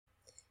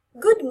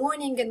Good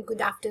morning and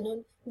good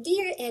afternoon,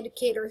 dear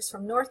educators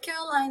from North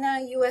Carolina,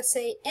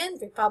 USA,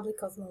 and Republic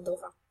of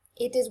Moldova.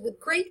 It is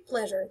with great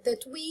pleasure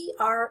that we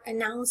are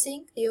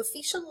announcing the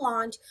official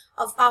launch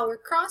of our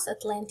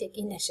Cross-Atlantic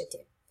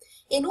initiative.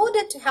 In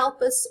order to help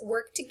us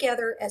work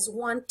together as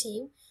one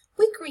team,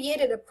 we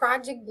created a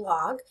project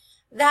blog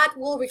that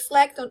will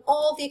reflect on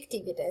all the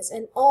activities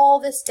and all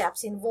the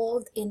steps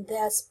involved in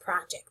this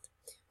project.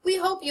 We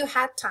hope you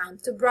had time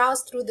to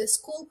browse through the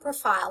school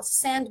profiles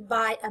sent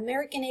by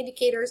American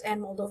educators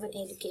and Moldovan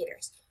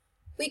educators.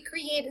 We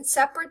created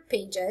separate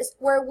pages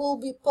where we'll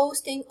be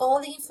posting all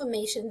the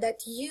information that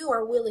you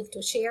are willing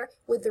to share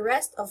with the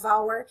rest of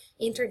our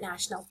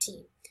international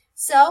team.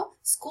 So,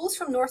 schools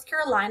from North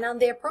Carolina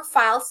and their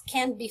profiles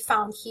can be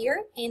found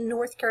here in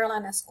North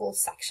Carolina School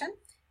section.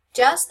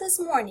 Just this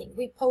morning,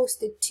 we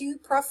posted 2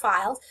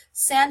 profiles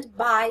sent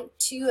by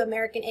 2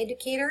 American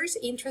educators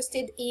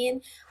interested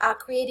in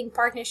creating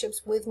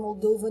partnerships with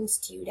Moldovan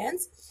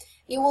students.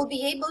 You will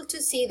be able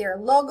to see their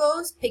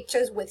logos,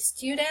 pictures with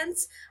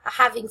students,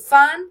 having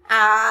fun,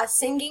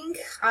 singing,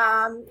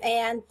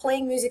 and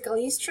playing musical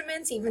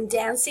instruments, even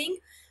dancing.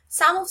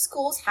 Some of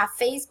schools have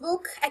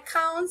Facebook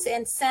accounts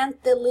and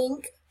sent the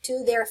link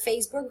to their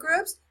Facebook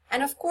groups.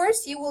 And of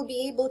course, you will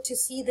be able to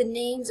see the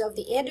names of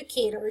the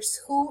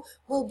educators who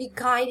will be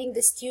guiding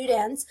the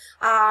students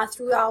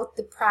throughout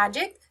the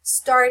project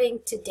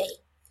starting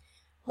today.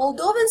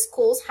 Moldovan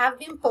schools have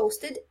been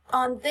posted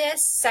on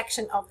this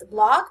section of the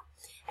blog.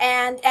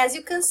 And as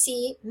you can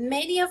see,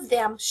 many of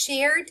them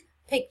shared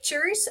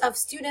pictures of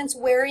students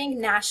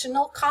wearing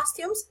national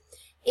costumes.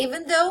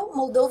 Even though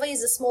Moldova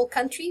is a small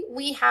country,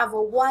 we have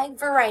a wide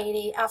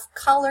variety of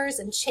colors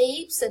and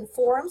shapes and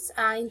forms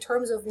in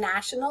terms of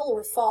national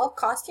or fall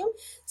costume.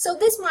 So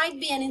this might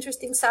be an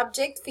interesting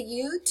subject for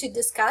you to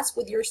discuss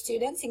with your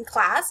students in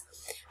class.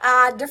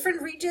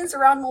 Different regions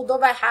around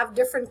Moldova have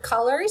different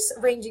colors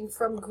ranging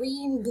from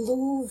green,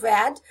 blue,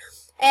 red.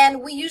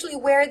 And we usually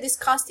wear these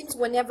costumes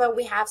whenever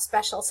we have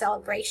special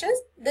celebrations.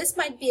 This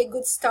might be a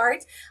good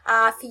start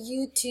for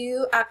you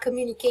to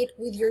communicate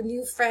with your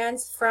new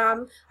friends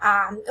from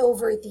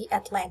over the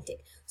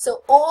Atlantic.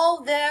 So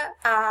all the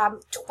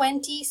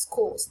 20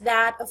 schools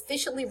that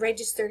officially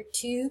registered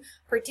to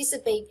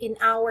participate in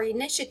our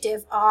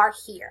initiative are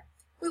here.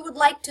 We would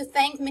like to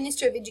thank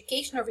Ministry of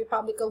Education of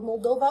Republic of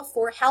Moldova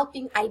for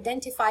helping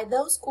identify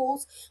those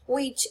schools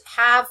which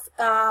have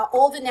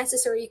all the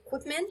necessary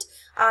equipment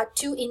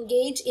to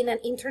engage in an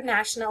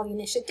international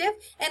initiative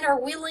and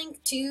are willing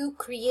to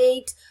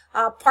create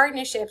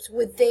partnerships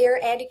with their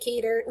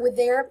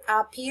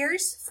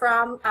peers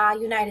from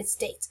United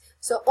States.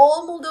 So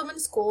all Moldovan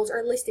schools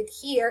are listed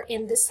here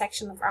in this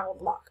section of our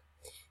blog.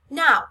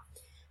 Now,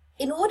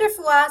 in order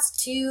for us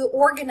to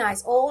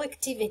organize all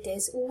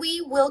activities,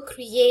 we will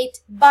create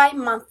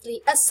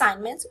bi-monthly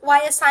assignments.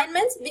 Why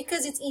assignments?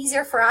 Because it's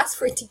easier for us,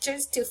 for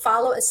teachers, to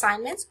follow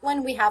assignments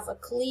when we have a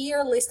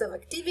clear list of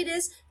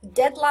activities,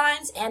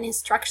 deadlines, and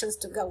instructions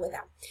to go with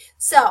them.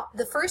 So,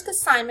 the first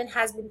assignment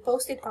has been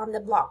posted on the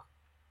blog.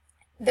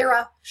 There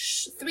are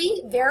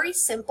 3 very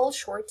simple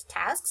short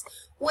tasks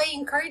we're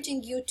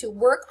encouraging you to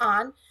work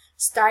on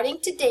starting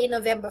today,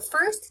 November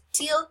 1st,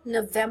 till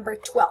November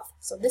 12th.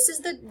 So this is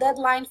the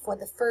deadline for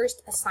the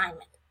first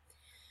assignment.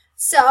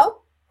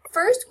 So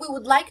first, we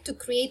would like to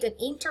create an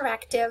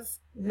interactive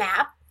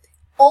map.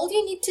 All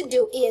you need to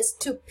do is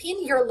to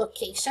pin your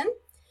location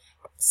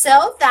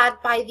so that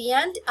by the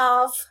end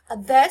of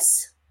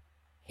this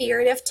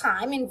period of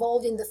time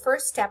involved in the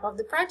first step of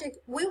the project,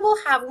 we will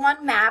have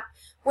one map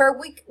where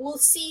we will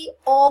see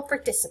all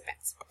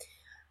participants.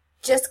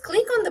 Just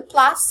click on the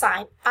plus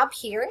sign up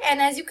here, and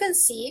as you can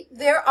see,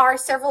 there are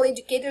several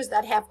educators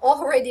that have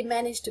already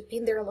managed to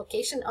pin their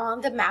location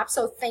on the map,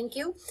 so thank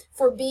you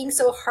for being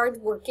so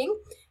hardworking.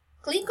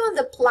 Click on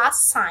the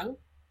plus sign,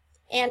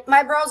 and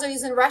my browser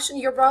is in Russian,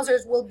 your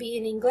browsers will be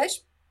in English.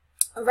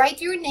 Write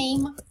your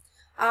name,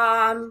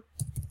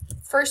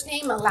 first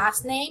name and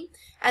last name,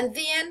 and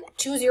then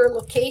choose your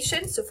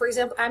location. So for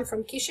example, I'm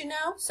from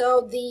Chisinau,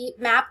 so the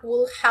map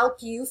will help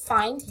you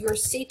find your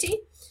city.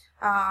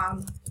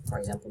 For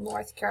example,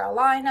 North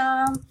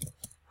Carolina,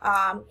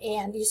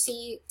 and you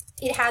see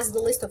it has the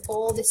list of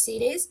all the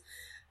cities.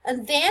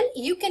 And then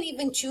you can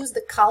even choose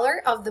the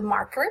color of the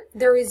marker.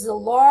 There is a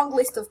long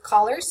list of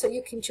colors, so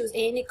you can choose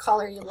any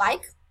color you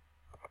like,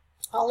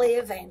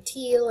 olive and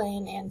teal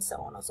and so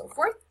on and so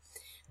forth.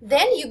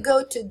 Then you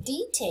go to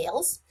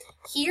details.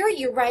 Here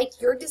you write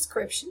your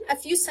description, a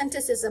few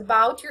sentences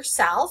about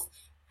yourself,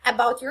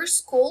 about your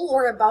school,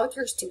 or about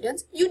your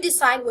students. You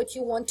decide what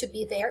you want to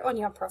be there on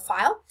your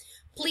profile.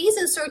 Please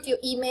insert your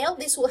email.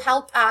 This will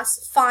help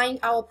us find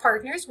our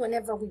partners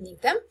whenever we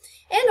need them.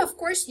 And of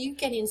course, you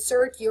can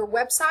insert your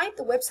website,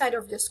 the website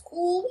of the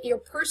school, your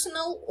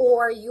personal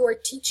or your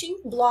teaching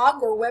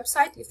blog or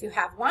website if you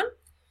have one.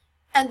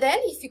 And then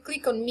if you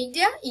click on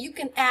media, you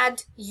can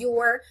add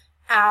your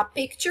a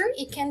picture.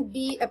 It can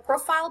be a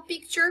profile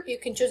picture. You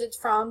can choose it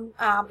from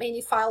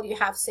any file you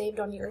have saved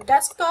on your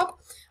desktop.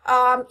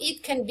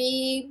 It can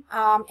be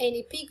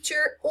any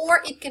picture,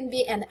 or it can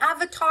be an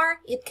avatar.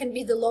 It can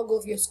be the logo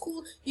of your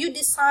school. You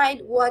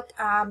decide what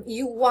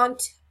you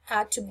want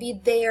to be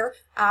there,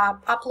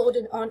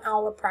 uploaded on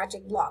our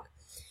project blog.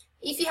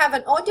 If you have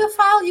an audio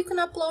file, you can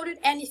upload it,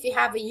 and if you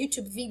have a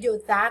YouTube video,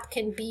 that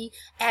can be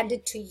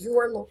added to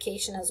your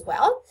location as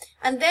well.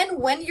 And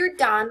then when you're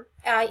done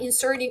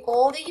inserting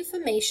all the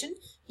information,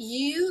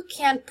 you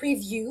can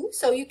preview,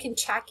 so you can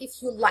check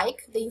if you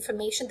like the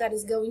information that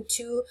is going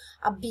to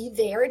be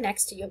there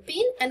next to your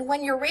pin. And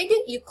when you're ready,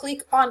 you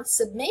click on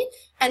submit,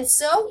 and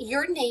so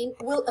your name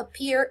will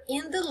appear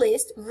in the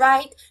list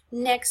right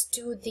next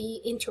to the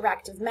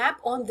interactive map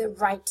on the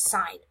right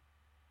side,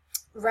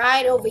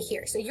 right over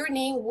here. So your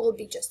name will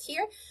be just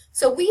here.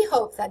 So we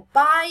hope that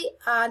by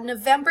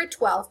November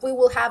 12th, we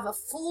will have a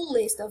full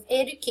list of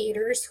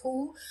educators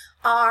who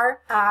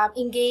are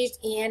engaged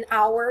in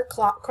our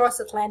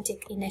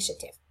cross-Atlantic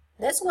initiative.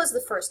 This was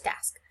the first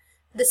task.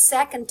 The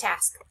second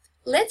task,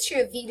 let's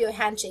share video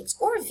handshakes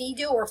or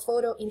video or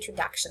photo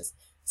introductions.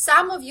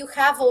 Some of you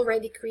have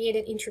already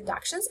created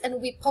introductions,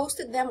 and we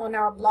posted them on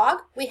our blog.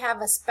 We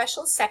have a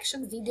special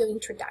section, video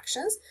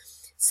introductions.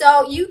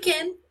 So you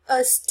can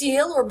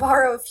steal or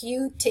borrow a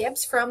few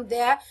tips from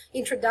the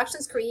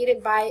introductions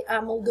created by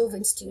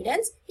Moldovan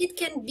students. It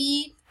can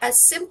be a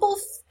simple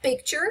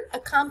picture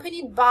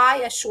accompanied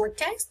by a short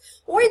text,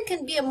 or it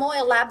can be a more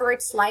elaborate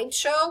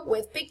slideshow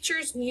with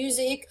pictures,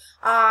 music.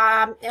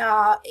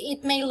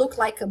 It may look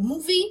like a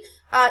movie.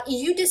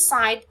 You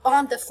decide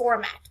on the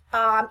format.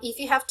 If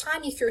you have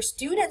time, if your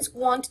students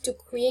want to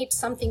create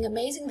something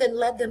amazing, then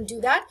let them do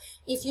that.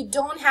 If you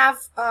don't have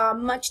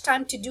much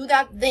time to do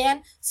that,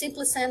 then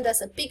simply send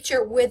us a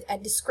picture with a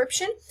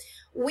description.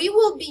 We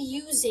will be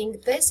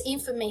using this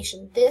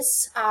information,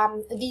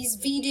 these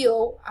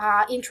video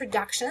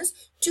introductions,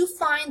 to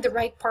find the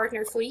right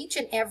partner for each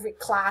and every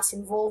class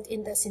involved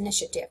in this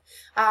initiative.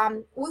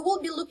 We will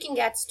be looking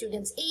at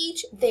students'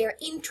 age, their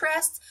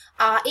interests,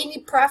 any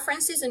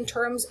preferences in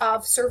terms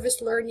of service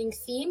learning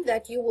theme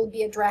that you will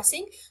be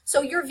addressing.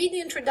 So your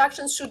video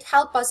introductions should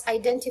help us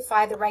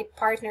identify the right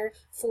partner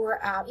for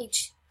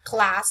each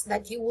class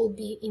that you will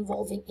be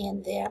involving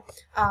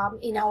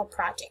in our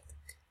project.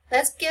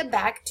 Let's get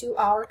back to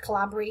our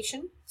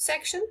collaboration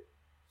section.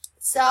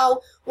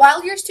 So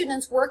while your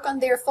students work on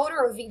their photo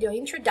or video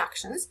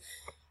introductions,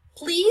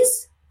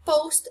 please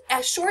post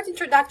a short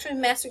introductory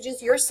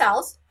messages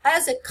yourselves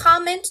as a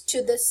comment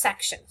to this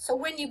section. So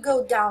when you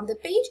go down the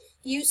page,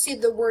 you see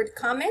the word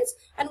comments,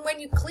 and when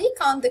you click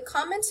on the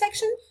comment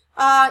section,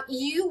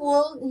 you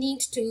will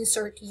need to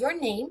insert your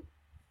name,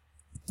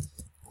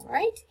 all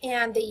right,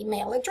 and the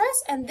email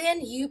address, and then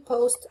you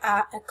post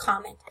a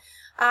comment.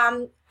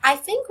 I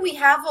think we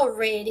have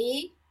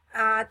already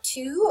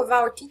two of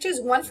our teachers,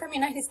 one from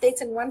United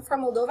States and one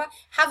from Moldova,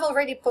 have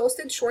already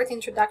posted short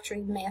introductory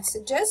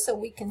messages, so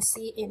we can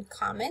see in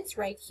comments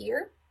right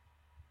here.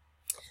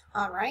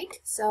 All right,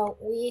 so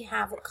we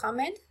have a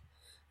comment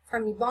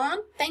from Yvonne.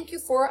 Thank you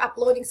for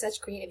uploading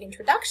such creative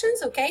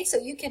introductions. Okay, so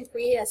you can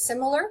create a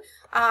similar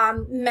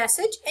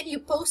message and you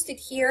post it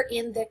here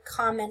in the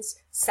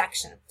comments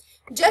section.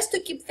 Just to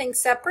keep things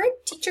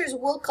separate, teachers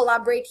will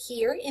collaborate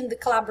here in the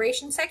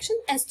collaboration section,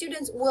 and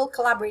students will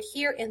collaborate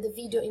here in the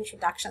video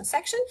introduction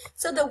section,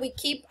 so that we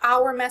keep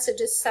our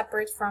messages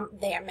separate from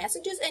their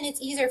messages, and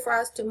it's easier for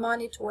us to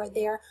monitor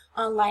their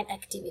online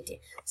activity.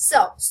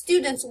 So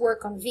students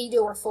work on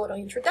video or photo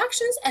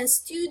introductions,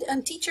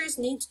 and teachers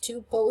need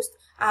to post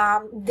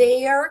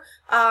their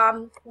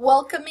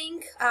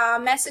welcoming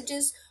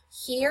messages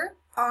here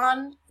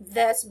on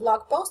this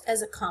blog post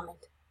as a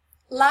comment.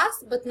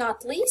 Last but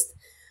not least,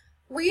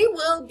 we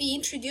will be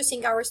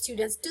introducing our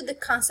students to the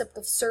concept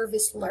of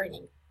service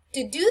learning.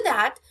 To do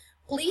that,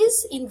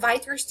 please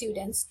invite your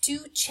students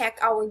to check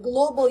our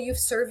Global Youth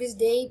Service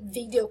Day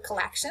video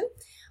collection.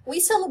 We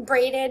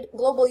celebrated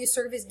Global Youth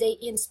Service Day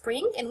in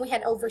spring, and we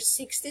had over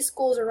 60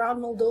 schools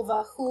around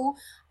Moldova who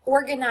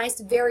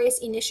organized various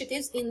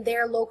initiatives in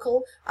their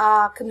local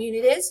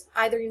communities,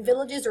 either in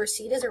villages or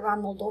cities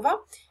around Moldova.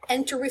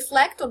 And to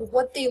reflect on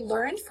what they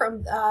learned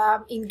from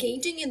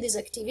engaging in these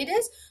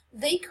activities,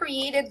 they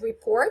created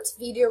reports,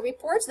 video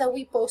reports that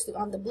we posted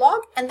on the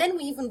blog, and then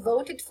we even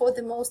voted for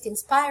the most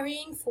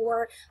inspiring,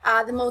 for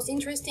the most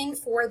interesting,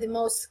 for the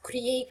most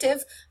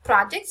creative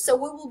projects. So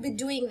we will be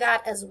doing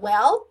that as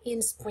well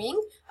in spring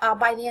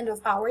by the end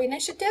of our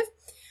initiative.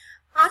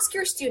 Ask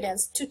your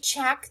students to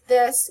check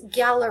this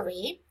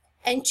gallery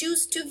and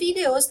choose 2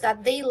 videos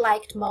that they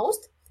liked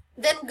most.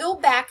 Then go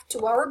back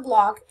to our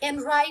blog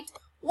and write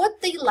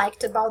what they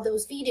liked about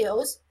those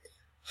videos,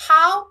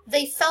 how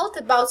they felt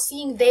about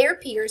seeing their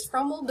peers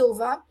from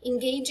Moldova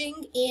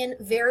engaging in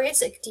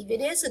various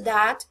activities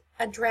that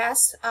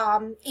address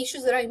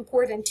issues that are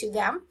important to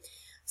them.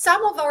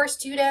 Some of our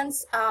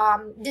students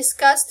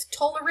discussed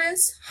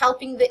tolerance,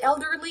 helping the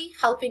elderly,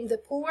 helping the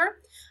poor.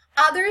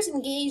 Others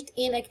engaged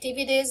in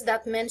activities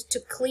that meant to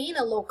clean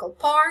a local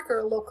park or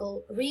a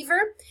local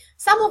river.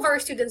 Some of our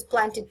students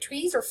planted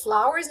trees or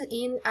flowers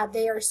in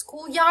their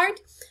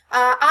schoolyard.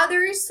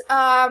 Others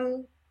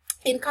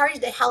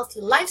encouraged a healthy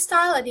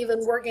lifestyle and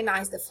even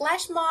organized a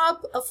flash mob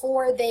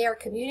for their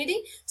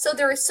community. So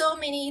there are so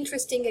many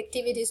interesting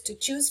activities to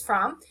choose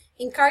from.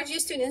 Encourage your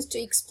students to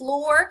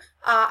explore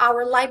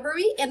our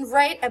library and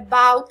write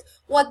about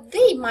what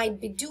they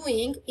might be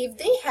doing if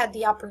they had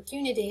the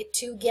opportunity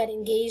to get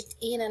engaged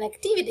in an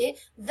activity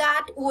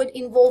that would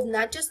involve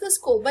not just the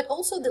school, but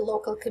also the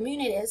local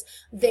communities,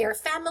 their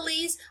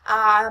families,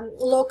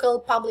 local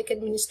public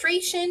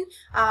administration,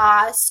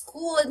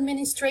 school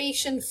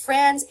administration,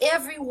 friends,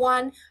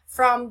 everyone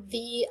from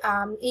the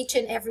each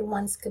and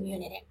everyone's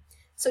community.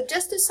 So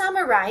just to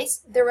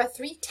summarize, there are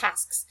 3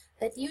 tasks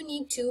that you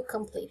need to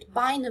complete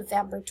by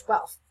November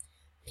 12th.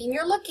 Pin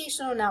your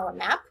location on our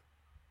map.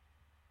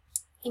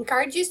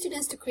 Encourage your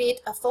students to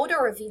create a photo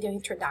or video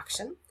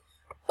introduction.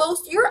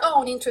 Post your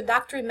own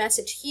introductory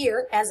message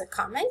here as a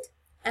comment.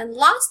 And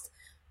last,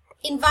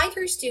 invite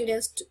your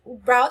students to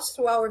browse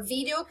through our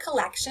video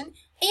collection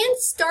and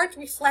start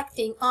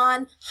reflecting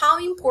on how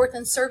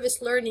important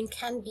service learning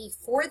can be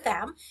for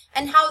them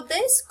and how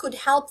this could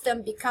help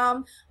them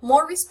become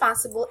more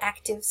responsible,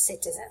 active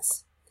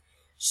citizens.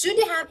 Should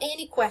you have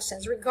any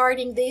questions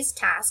regarding these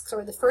tasks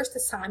or the first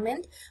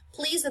assignment,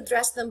 please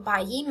address them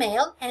by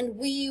email and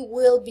we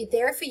will be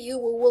there for you.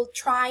 We will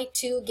try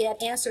to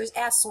get answers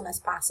as soon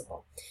as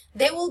possible.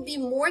 There will be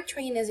more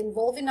trainers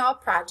involved in our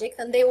project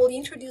and they will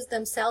introduce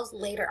themselves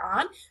later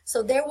on.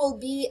 So there will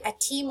be a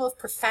team of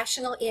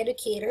professional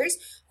educators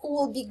who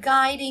will be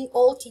guiding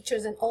all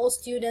teachers and all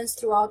students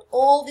throughout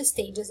all the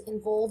stages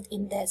involved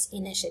in this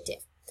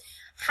initiative.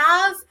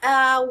 Have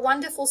a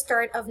wonderful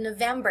start of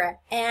November,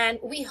 and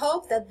we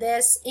hope that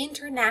this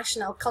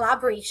international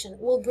collaboration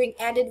will bring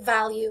added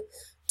value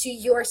to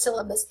your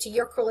syllabus, to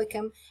your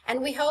curriculum,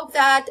 and we hope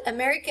that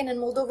American and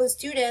Moldovan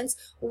students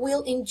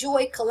will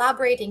enjoy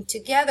collaborating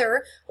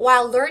together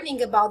while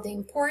learning about the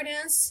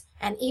importance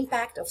and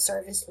impact of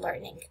service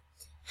learning.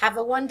 Have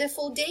a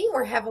wonderful day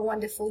or have a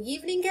wonderful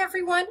evening,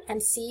 everyone,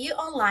 and see you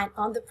online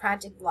on the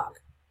project blog.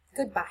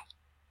 Goodbye.